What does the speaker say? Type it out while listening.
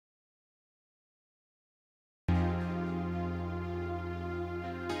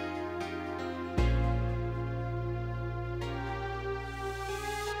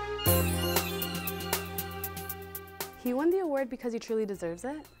He won the award because he truly deserves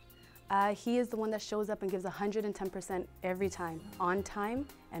it. He is the one that shows up and gives 110% every time, on time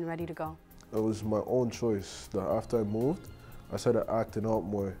and ready to go. It was my own choice that after I moved, I started acting out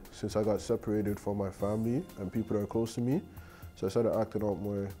more since I got separated from my family and people that are close to me. So I started acting out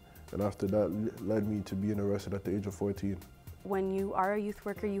more, and after that led me to being arrested at the age of 14. When you are a youth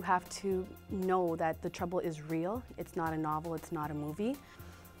worker, you have to know that the trouble is real. It's not a novel, it's not a movie.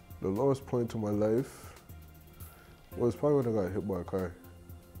 The lowest point in my life was probably when I got hit by a car.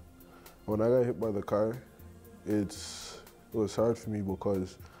 When I got hit by the car, it was hard for me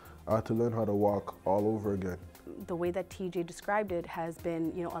because I had to learn how to walk all over again. The way that TJ described it has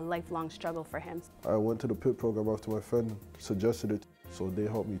been, a lifelong struggle for him. I went to the PIT program after my friend suggested it, so they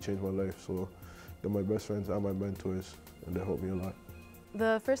helped me change my life. So they're my best friends and my mentors, and they helped me a lot.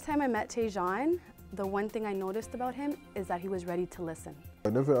 The first time I met Taejon, the one thing I noticed about him is that he was ready to listen. I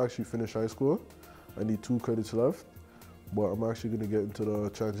never actually finished high school. I need 2 credits left, but I'm actually going to get into the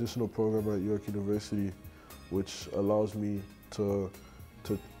transitional program at York University, which allows me to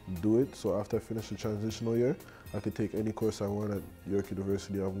do it. So after I finish the transitional year, I could take any course I want at York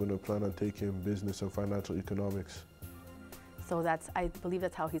University. I'm going to plan on taking business and financial economics. So I believe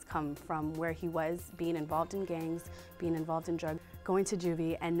that's how he's come from where he was, being involved in gangs, being involved in drugs, going to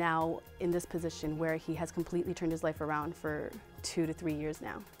juvie, and now in this position where he has completely turned his life around for 2 to 3 years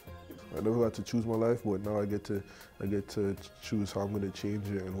now. I never got to choose my life, but now I get to choose how I'm going to change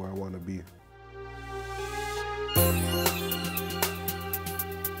it and where I want to be.